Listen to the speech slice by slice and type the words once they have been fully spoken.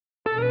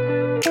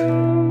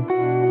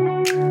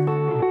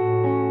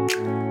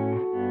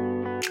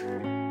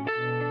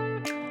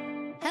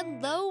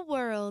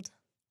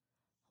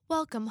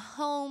Welcome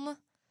home.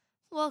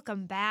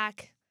 Welcome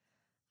back.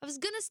 I was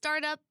going to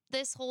start up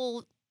this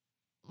whole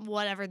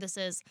whatever this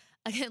is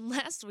again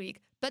last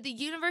week, but the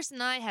universe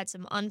and I had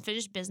some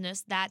unfinished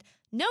business that,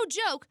 no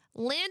joke,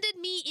 landed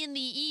me in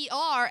the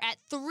ER at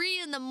 3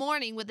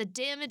 a.m. with a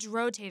damaged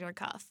rotator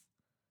cuff.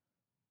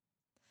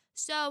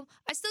 So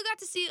I still got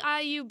to see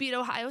IU beat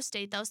Ohio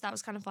State, though, so that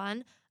was kind of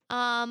fun.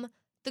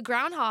 The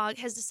groundhog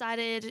has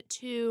decided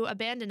to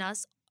abandon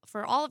us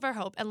for all of our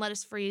hope and let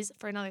us freeze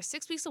for another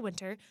 6 weeks of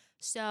winter.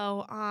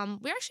 So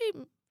we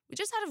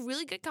just had a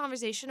really good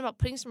conversation about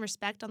putting some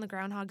respect on the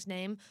groundhog's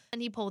name,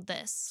 and he pulled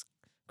this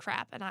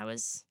crap, and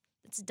it's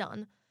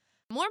done.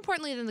 More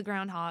importantly than the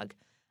groundhog,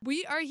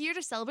 we are here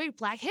to celebrate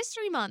Black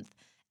History Month.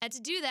 And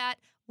to do that,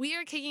 we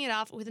are kicking it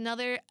off with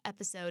another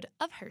episode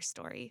of Her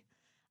Story.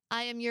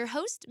 I am your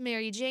host,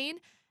 Mary Jane,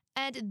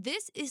 and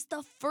this is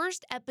the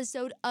first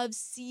episode of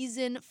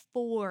Season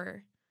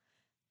 4.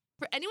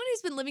 For anyone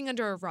who's been living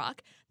under a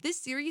rock,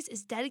 this series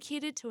is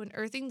dedicated to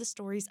unearthing the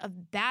stories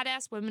of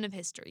badass women of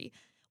history,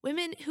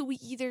 women who we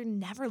either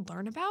never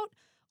learn about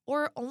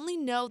or only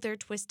know their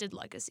twisted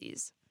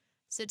legacies.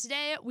 So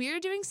today, we are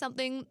doing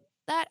something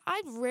that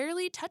I've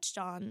rarely touched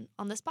on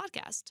this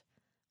podcast.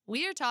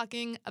 We are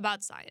talking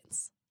about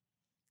science.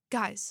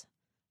 Guys,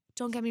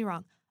 don't get me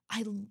wrong.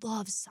 I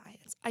love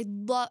science. I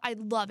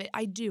love it.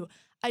 I do.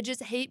 I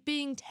just hate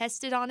being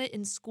tested on it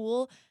in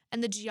school,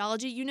 and the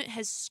geology unit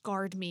has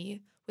scarred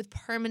me with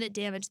permanent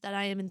damage that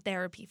I am in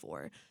therapy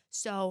for.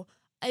 So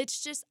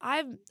it's just,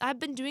 I've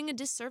been doing a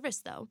disservice,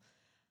 though.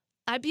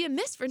 I'd be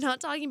amiss for not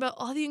talking about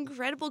all the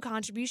incredible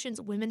contributions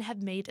women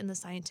have made in the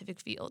scientific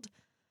field.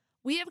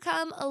 We have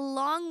come a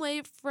long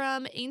way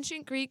from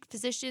ancient Greek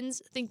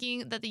physicians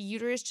thinking that the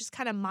uterus just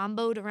kind of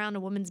mamboed around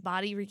a woman's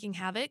body, wreaking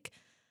havoc.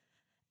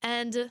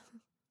 And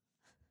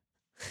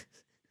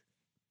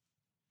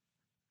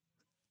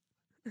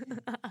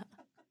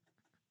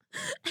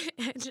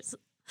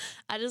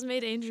I just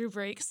made Andrew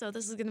break, so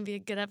this is going to be a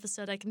good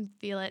episode. I can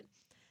feel it.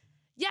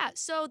 Yeah,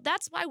 so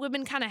that's why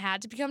women kind of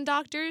had to become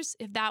doctors,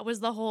 if that was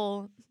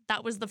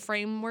the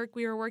framework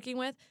we were working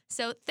with.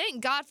 So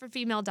thank God for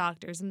female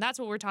doctors, and that's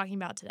what we're talking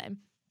about today.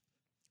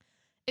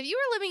 If you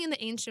were living in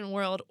the ancient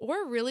world,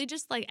 or really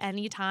just like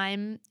any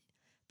time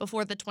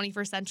before the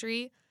 21st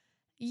century,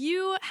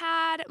 you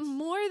had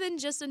more than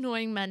just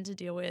annoying men to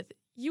deal with.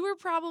 You were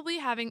probably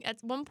having, at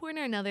one point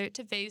or another,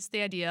 to face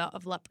the idea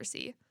of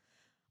leprosy.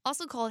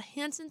 Also called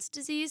Hansen's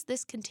disease,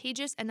 this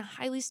contagious and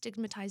highly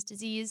stigmatized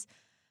disease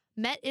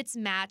met its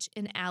match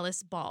in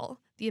Alice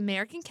Ball, the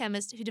American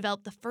chemist who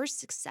developed the first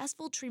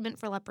successful treatment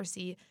for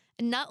leprosy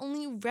and not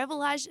only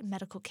revolutionized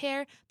medical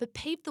care, but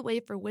paved the way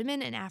for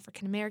women and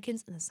African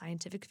Americans in the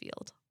scientific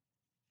field.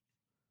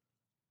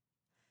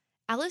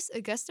 Alice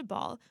Augusta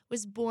Ball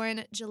was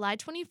born July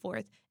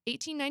 24th,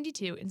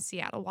 1892 in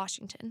Seattle,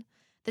 Washington.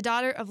 The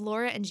daughter of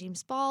Laura and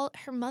James Ball,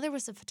 her mother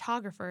was a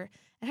photographer,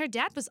 and her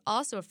dad was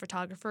also a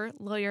photographer,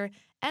 lawyer,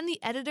 and the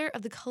editor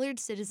of the Colored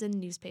Citizen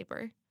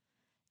newspaper.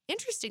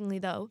 Interestingly,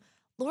 though,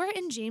 Laura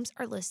and James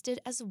are listed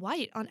as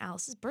white on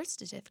Alice's birth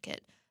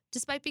certificate,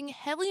 despite being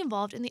heavily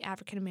involved in the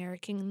African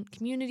American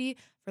community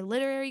for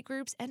literary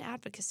groups and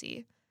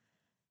advocacy.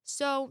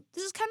 So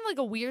this is kind of like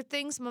a weird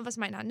thing some of us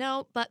might not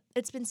know, but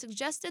it's been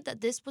suggested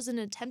that this was an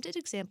attempted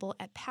example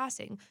at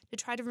passing to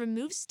try to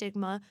remove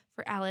stigma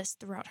for Alice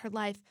throughout her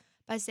life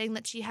by saying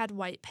that she had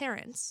white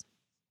parents.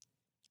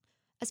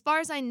 As far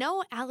as I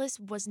know, Alice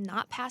was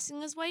not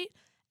passing as white,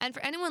 and for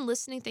anyone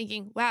listening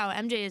thinking, wow,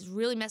 MJ is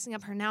really messing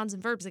up her nouns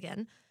and verbs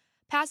again,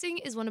 passing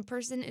is when a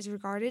person is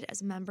regarded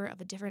as a member of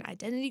a different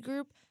identity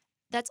group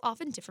that's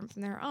often different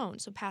from their own.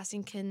 So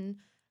passing can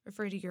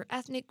refer to your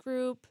ethnic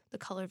group, the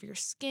color of your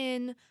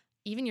skin,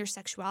 even your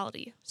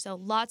sexuality. So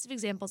lots of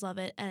examples of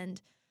it,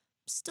 and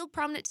still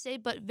prominent today,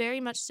 but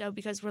very much so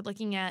because we're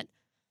looking at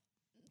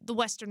the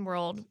Western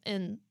world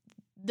in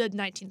the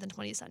 19th and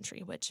 20th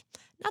century, which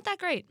not that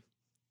great.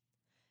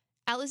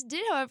 Alice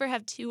did, however,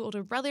 have 2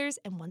 older brothers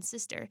and 1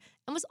 sister,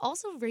 and was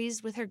also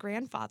raised with her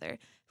grandfather,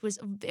 who was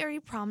a very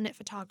prominent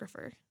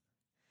photographer.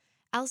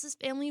 Alice's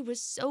family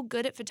was so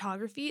good at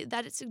photography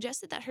that it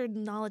suggested that her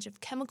knowledge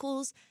of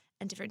chemicals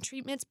and different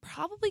treatments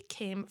probably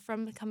came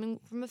from coming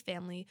from a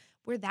family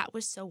where that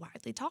was so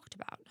widely talked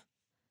about.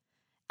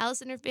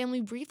 Alice and her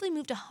family briefly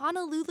moved to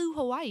Honolulu,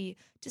 Hawaii,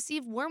 to see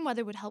if warm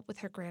weather would help with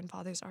her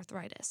grandfather's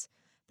arthritis.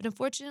 But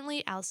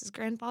unfortunately, Alice's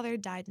grandfather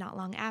died not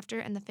long after,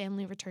 and the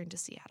family returned to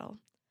Seattle.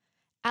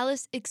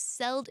 Alice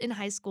excelled in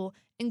high school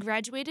and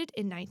graduated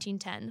in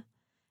 1910.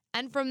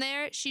 And from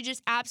there, she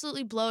just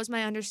absolutely blows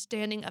my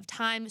understanding of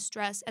time,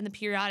 stress, and the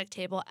periodic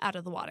table out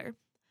of the water.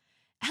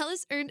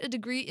 Alice earned a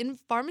degree in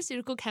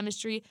pharmaceutical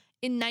chemistry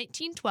in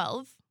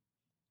 1912.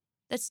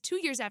 That's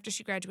 2 years after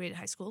she graduated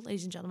high school,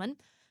 ladies and gentlemen.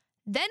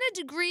 Then a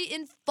degree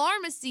in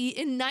pharmacy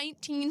in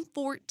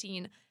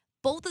 1914,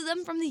 both of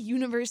them from the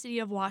University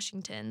of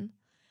Washington.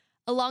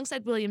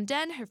 Alongside William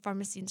Denn, her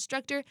pharmacy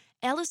instructor,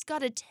 Alice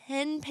got a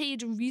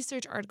 10-page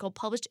research article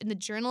published in the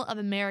Journal of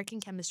American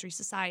Chemistry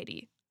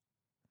Society.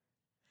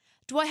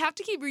 Do I have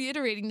to keep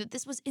reiterating that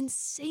this was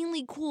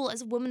insanely cool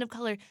as a woman of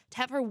color to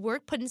have her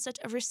work put in such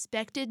a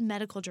respected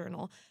medical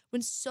journal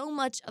when so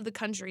much of the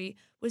country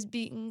was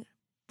being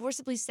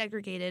forcibly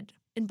segregated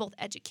in both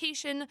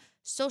education,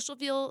 social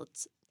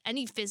fields,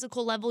 any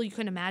physical level you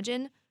can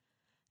imagine?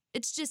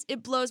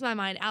 It blows my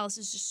mind. Alice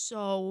is just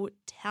so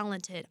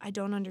talented. I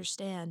don't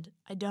understand.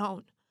 I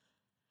don't.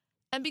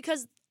 And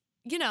because,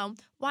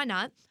 why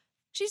not?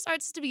 She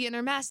starts to begin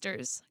her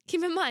master's.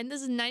 Keep in mind,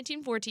 this is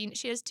 1914.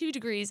 She has 2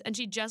 degrees and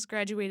she just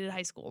graduated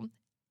high school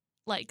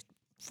like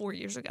 4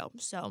 years ago.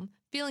 So,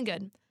 feeling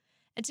good.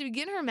 And to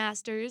begin her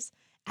master's,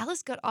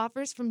 Alice got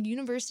offers from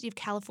University of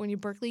California,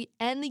 Berkeley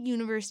and the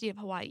University of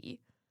Hawaii.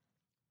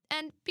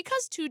 And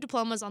because 2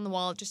 diplomas on the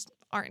wall just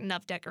aren't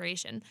enough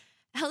decoration,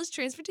 Alice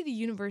transferred to the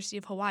University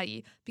of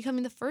Hawaii,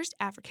 becoming the first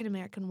African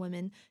American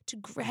woman to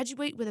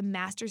graduate with a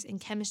master's in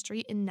chemistry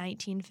in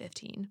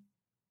 1915.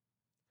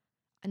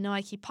 I know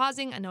I keep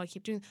pausing. I know I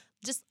keep doing.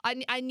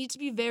 I need to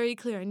be very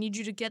clear. I need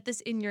you to get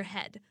this in your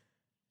head.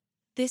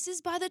 This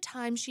is by the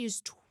time she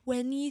is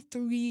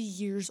 23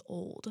 years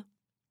old.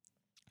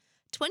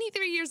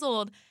 23 years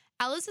old,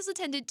 Alice has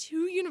attended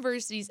 2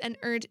 universities and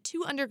earned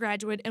 2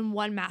 undergraduate and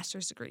 1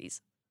 master's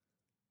degrees.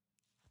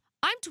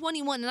 I'm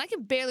 21 and I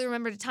can barely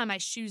remember to tie my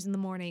shoes in the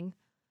morning.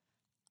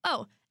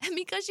 Oh, and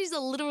because she's a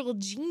literal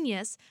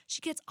genius,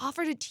 she gets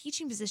offered a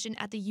teaching position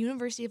at the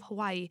University of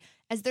Hawaii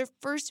as their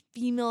first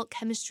female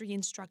chemistry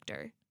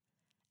instructor.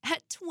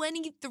 At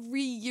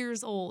 23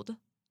 years old.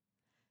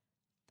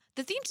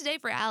 The theme today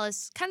for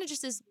Alice kind of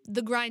just is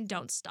the grind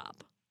don't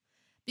stop.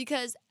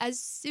 Because as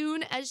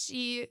soon as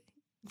she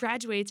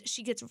graduates,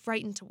 she gets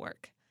right into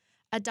work.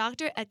 A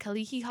doctor at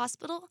Kalihi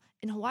Hospital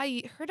in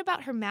Hawaii heard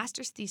about her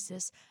master's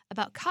thesis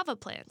about kava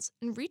plants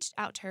and reached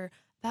out to her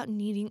about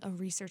needing a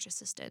research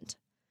assistant.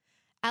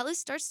 Alice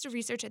starts to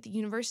research at the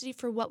university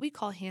for what we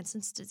call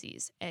Hansen's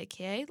disease,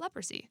 aka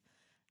leprosy.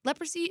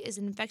 Leprosy is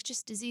an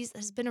infectious disease that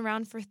has been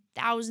around for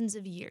thousands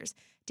of years,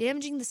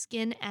 damaging the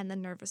skin and the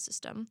nervous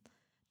system.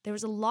 There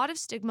was a lot of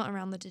stigma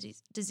around the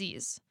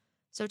disease.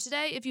 So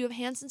today, if you have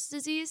Hansen's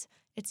disease,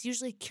 it's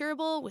usually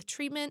curable with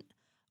treatment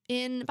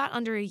in about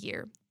under a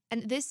year.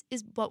 And this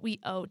is what we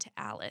owe to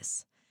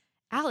Alice.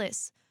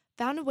 Alice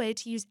found a way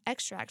to use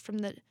extract from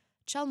the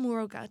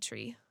chalmurga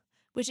tree,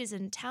 which is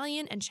an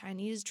Italian and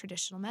Chinese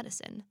traditional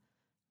medicine.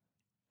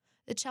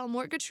 The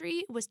chalmurga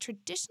tree was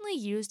traditionally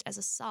used as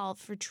a salve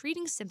for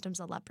treating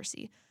symptoms of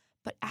leprosy,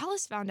 but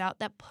Alice found out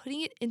that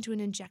putting it into an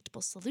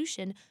injectable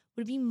solution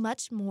would be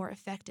much more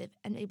effective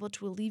and able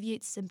to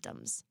alleviate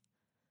symptoms.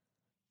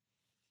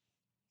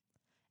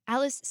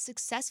 Alice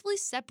successfully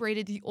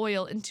separated the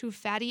oil into a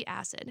fatty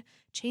acid,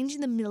 changing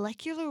the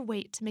molecular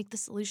weight to make the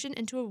solution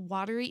into a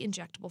watery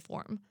injectable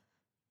form.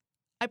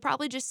 I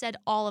probably just said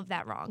all of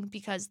that wrong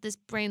because this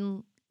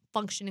brain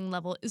functioning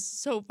level is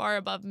so far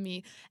above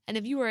me. And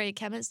if you are a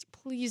chemist,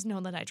 please know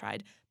that I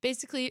tried.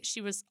 Basically,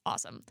 she was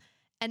awesome.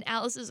 And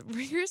Alice's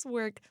rigorous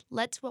work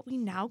led to what we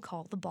now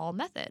call the Ball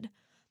method.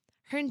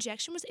 Her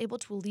injection was able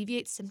to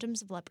alleviate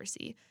symptoms of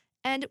leprosy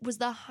and was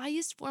the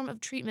highest form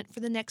of treatment for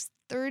the next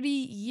 30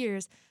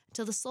 years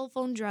until the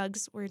sulfone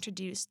drugs were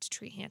introduced to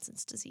treat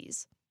Hansen's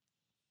disease.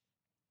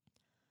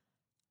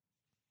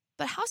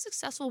 But how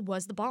successful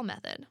was the Ball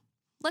method?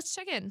 Let's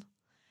check in.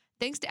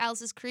 Thanks to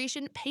Alice's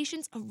creation,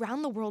 patients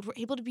around the world were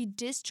able to be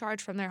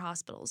discharged from their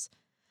hospitals.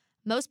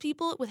 Most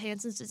people with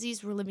Hansen's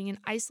disease were living in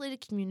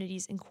isolated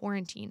communities in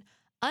quarantine,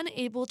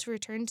 unable to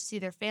return to see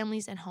their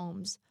families and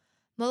homes.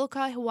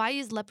 Molokai,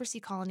 Hawaii's leprosy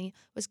colony,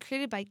 was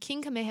created by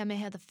King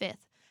Kamehameha V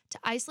to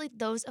isolate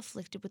those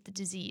afflicted with the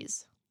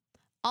disease.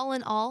 All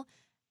in all,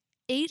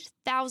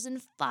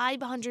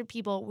 8,500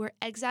 people were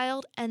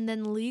exiled and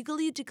then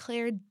legally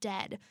declared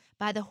dead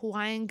by the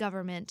Hawaiian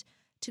government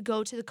to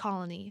go to the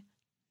colony,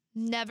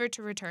 never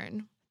to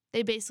return.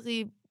 They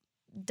basically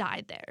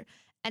died there.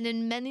 And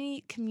in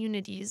many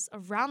communities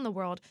around the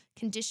world,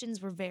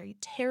 conditions were very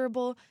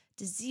terrible.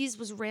 Disease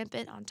was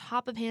rampant on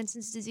top of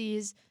Hansen's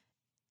disease.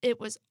 It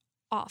was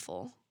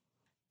awful.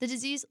 The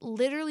disease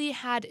literally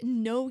had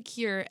no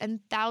cure,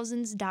 and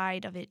thousands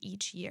died of it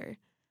each year.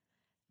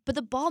 But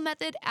the Ball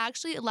method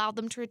actually allowed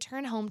them to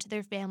return home to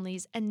their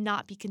families and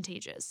not be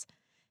contagious.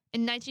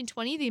 In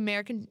 1920, the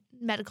American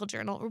Medical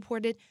Journal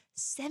reported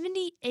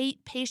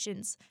 78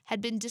 patients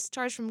had been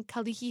discharged from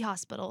Kalihi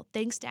Hospital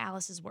thanks to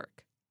Alice's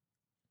work.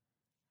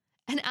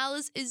 And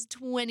Alice is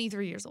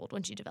 23 years old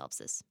when she develops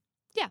this.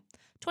 Yeah,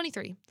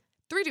 23.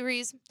 3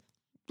 degrees,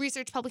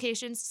 research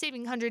publications,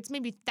 saving hundreds,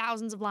 maybe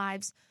thousands of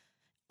lives,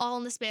 all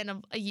in the span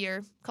of a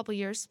year, couple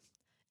years.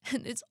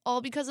 And it's all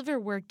because of her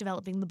work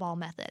developing the Ball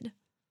method.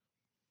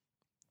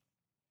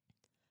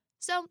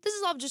 So this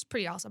is all just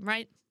pretty awesome,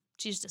 right?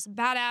 She's just a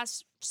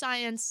badass,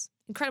 science,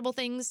 incredible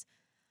things.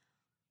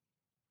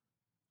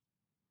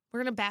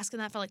 We're going to bask in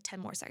that for like 10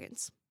 more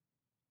seconds.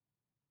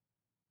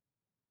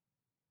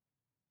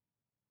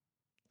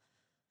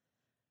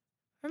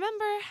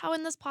 Remember how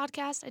in this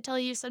podcast I tell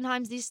you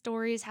sometimes these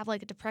stories have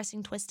like a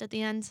depressing twist at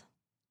the end?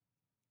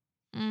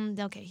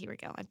 Okay, here we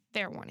go.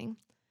 Fair warning.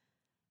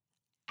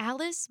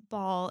 Alice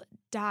Ball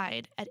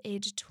died at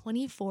age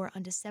 24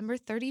 on December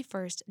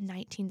 31st,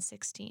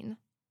 1916.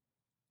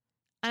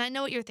 And I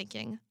know what you're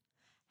thinking.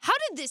 How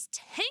did this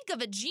tank of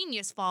a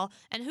genius fall,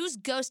 and whose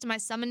ghost am I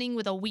summoning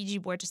with a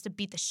Ouija board just to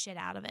beat the shit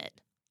out of it?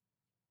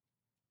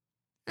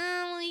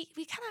 We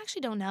kind of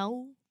actually don't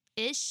know.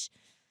 Ish.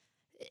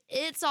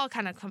 It's all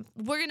kind of,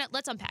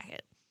 let's unpack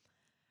it.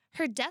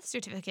 Her death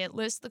certificate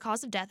lists the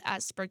cause of death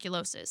as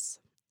tuberculosis.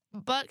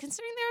 But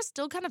considering they're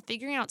still kind of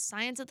figuring out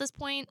science at this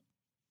point,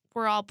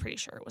 we're all pretty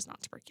sure it was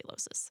not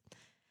tuberculosis.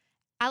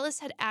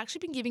 Alice had actually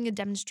been giving a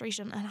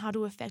demonstration on how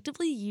to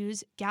effectively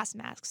use gas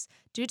masks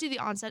due to the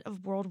onset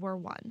of World War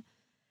I.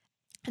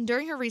 And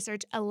during her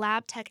research, a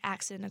lab tech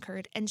accident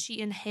occurred and she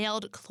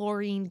inhaled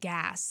chlorine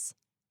gas.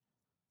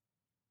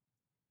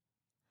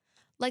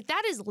 Like,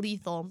 that is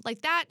lethal.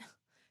 Like, that,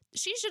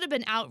 she should have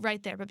been out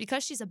right there. But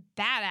because she's a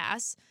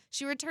badass,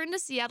 she returned to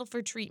Seattle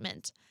for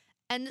treatment.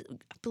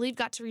 And I believe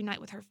got to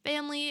reunite with her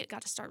family,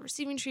 got to start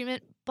receiving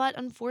treatment. But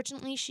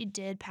unfortunately, she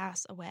did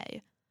pass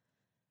away.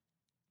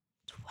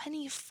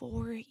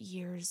 24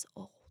 years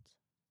old.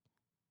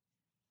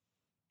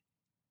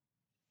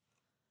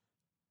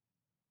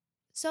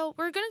 So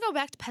we're going to go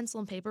back to pencil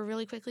and paper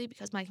really quickly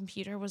because my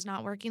computer was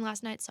not working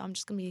last night. So I'm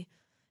just going to be,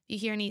 if you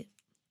hear any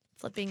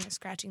flipping or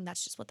scratching,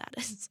 that's just what that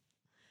is.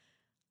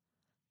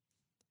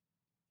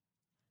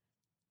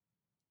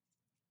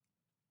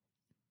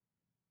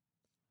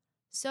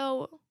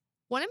 So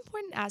one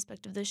important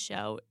aspect of this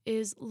show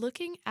is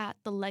looking at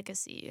the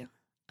legacy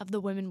of the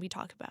women we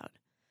talk about.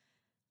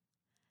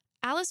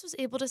 Alice was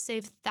able to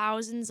save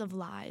thousands of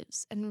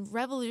lives and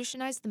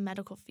revolutionize the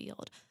medical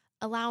field,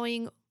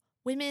 allowing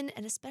women,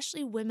 and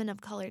especially women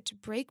of color, to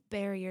break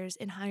barriers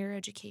in higher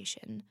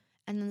education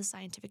and in the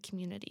scientific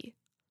community.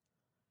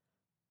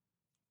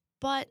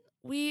 But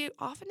we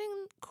often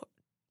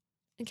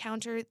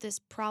encounter this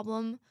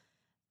problem,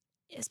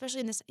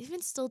 especially in this,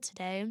 even still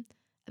today,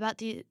 about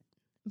the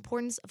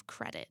importance of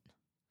credit.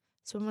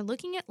 So when we're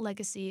looking at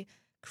legacy,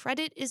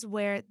 credit is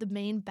where the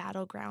main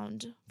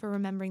battleground for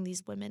remembering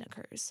these women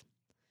occurs.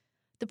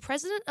 The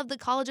president of the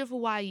College of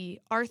Hawaii,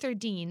 Arthur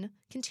Dean,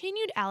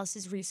 continued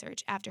Alice's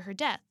research after her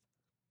death.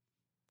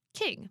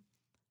 King.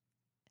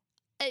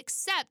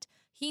 Except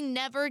he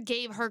never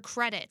gave her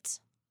credit.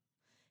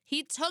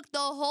 He took the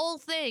whole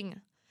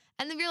thing.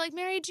 And then you're like,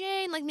 Mary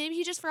Jane, like maybe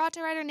he just forgot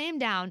to write her name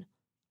down.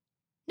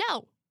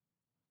 No.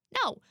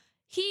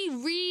 He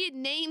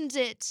renamed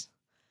it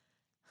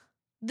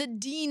the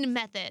Dean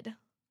method.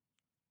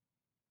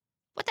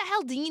 What the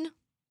hell, Dean?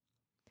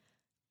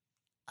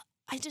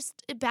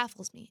 It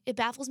baffles me. It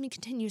baffles me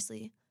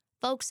continuously.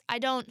 Folks,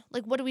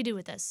 what do we do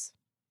with this?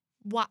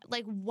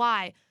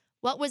 Why?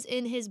 What was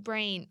in his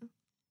brain?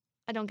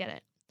 I don't get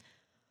it.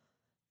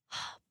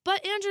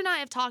 But Andrew and I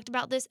have talked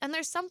about this, and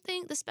there's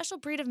the special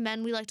breed of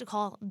men we like to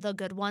call the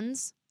good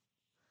ones.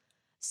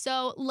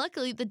 So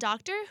luckily, the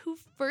doctor who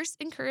first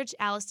encouraged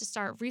Alice to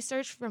start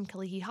research from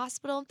Kalihi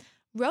Hospital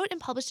wrote and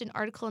published an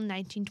article in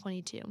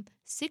 1922,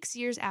 6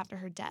 years after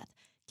her death,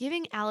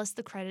 giving Alice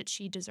the credit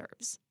she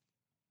deserves.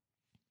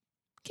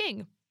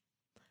 King.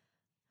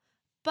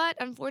 But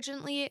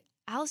unfortunately,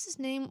 Alice's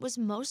name was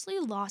mostly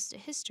lost to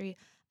history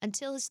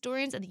until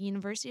historians at the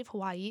University of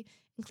Hawaii,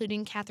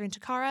 including Catherine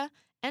Takara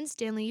and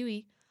Stanley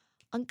Yui,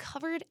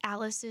 uncovered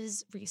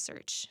Alice's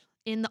research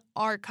in the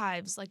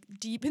archives, like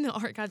deep in the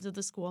archives of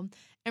the school,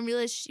 and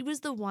realized she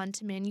was the one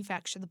to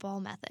manufacture the Ball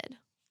method.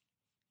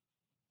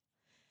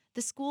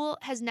 The school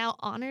has now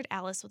honored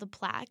Alice with a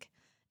plaque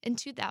in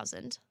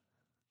 2000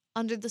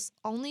 under the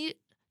only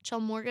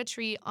Chalmorga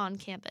tree on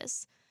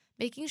campus,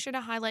 making sure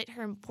to highlight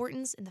her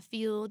importance in the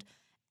field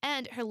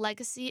and her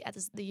legacy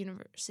as the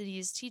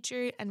university's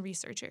teacher and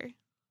researcher.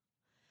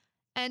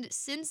 And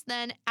since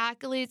then,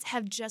 accolades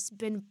have just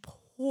been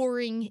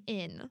pouring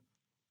in.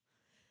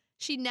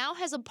 She now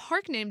has a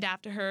park named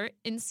after her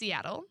in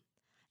Seattle.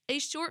 A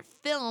short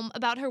film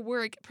about her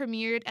work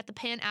premiered at the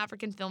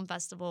Pan-African Film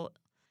Festival.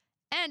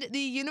 And the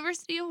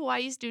University of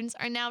Hawaii students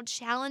are now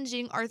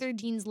challenging Arthur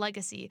Dean's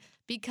legacy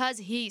because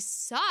he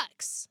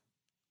sucks.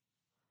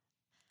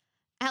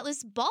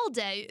 Alice Ball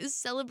Day is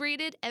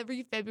celebrated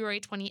every February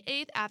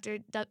 28th after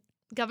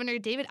Governor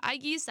David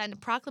Ige signed a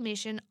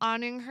proclamation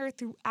honoring her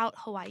throughout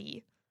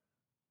Hawaii.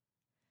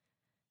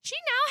 She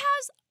now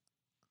has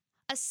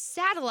a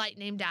satellite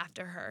named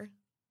after her.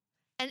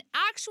 An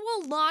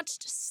actual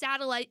launched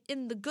satellite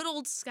in the good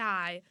old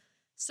sky.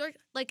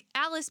 Like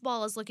Alice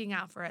Ball is looking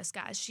out for us,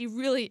 guys. She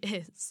really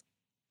is.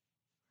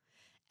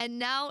 And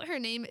now her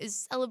name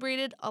is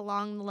celebrated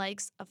along the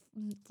likes of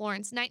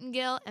Florence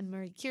Nightingale and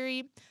Marie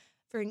Curie,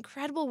 for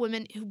incredible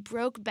women who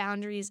broke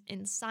boundaries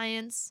in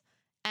science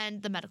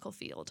and the medical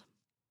field.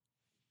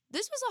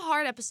 This was a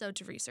hard episode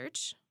to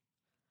research.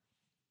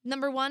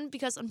 Number one,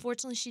 because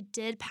unfortunately she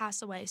did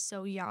pass away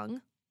so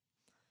young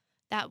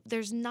that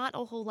there's not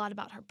a whole lot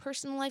about her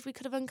personal life we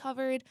could have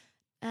uncovered,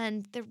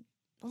 and they're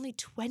only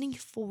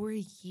 24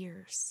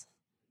 years.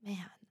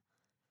 Man.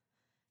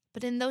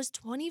 But in those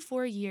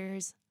 24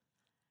 years,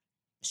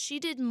 she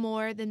did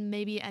more than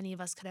maybe any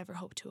of us could ever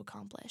hope to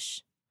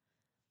accomplish.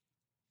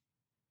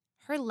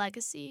 her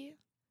legacy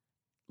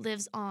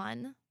lives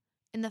on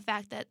in the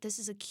fact that this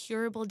is a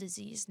curable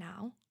disease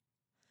now,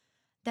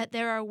 that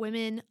there are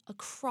women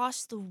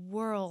across the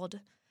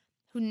world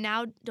who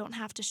now don't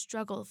have to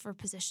struggle for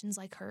positions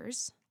like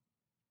hers,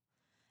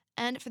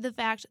 and for the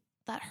fact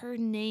that her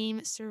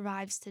name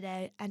survives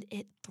today and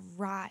it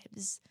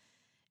thrives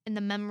in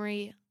the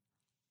memory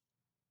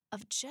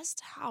of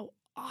just how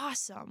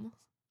awesome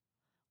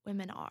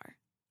women are.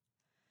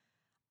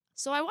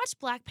 So I watched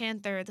Black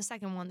Panther, the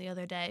second one, the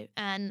other day,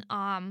 and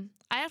I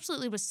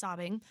absolutely was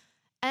sobbing.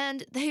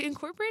 And they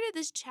incorporated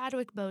this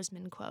Chadwick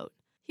Boseman quote.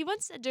 He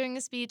once said during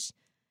a speech,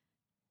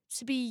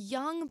 to be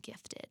young,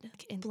 gifted,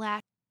 in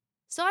Black.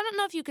 So I don't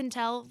know if you can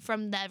tell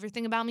from the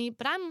everything about me,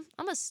 but I'm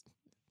a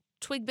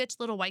twig bitch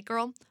little white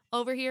girl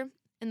over here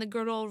in the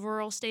good old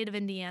rural state of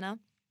Indiana.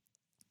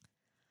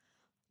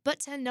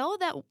 But to know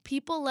that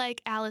people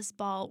like Alice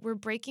Ball were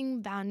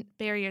breaking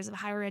barriers of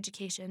higher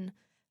education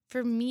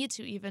for me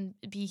to even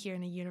be here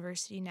in a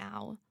university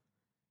now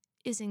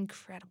is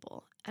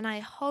incredible. And I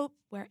hope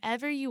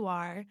wherever you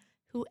are,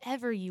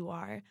 whoever you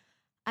are,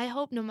 I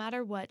hope no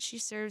matter what, she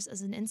serves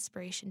as an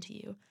inspiration to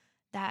you,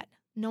 that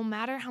no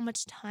matter how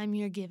much time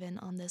you're given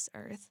on this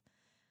earth,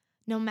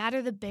 no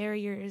matter the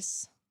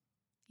barriers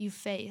you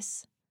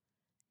face,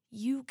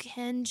 you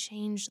can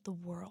change the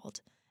world.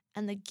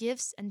 And the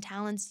gifts and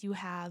talents you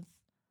have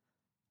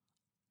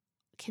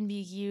can be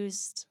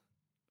used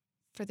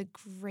for the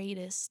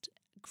greatest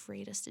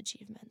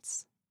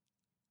achievements.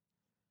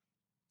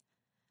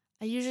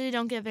 I usually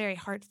don't get very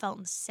heartfelt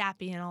and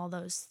sappy and all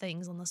those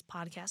things on this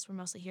podcast. We're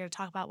mostly here to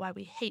talk about why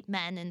we hate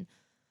men and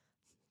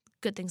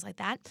good things like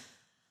that.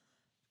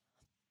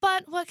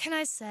 But what can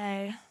I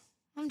say?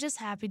 I'm just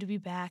happy to be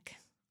back.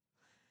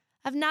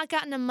 I've not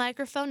gotten a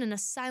microphone in a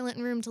silent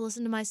room to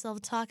listen to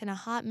myself talk in a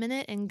hot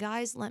minute, and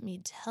guys, let me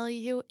tell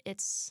you,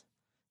 it's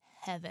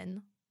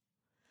heaven.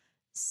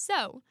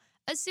 So,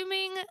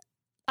 assuming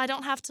I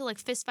don't have to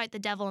fist fight the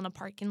devil in a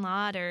parking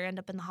lot or end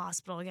up in the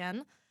hospital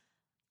again,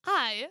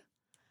 I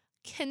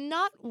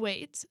cannot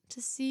wait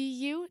to see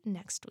you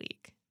next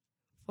week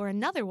for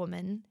another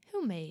woman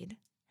who made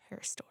her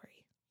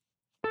story.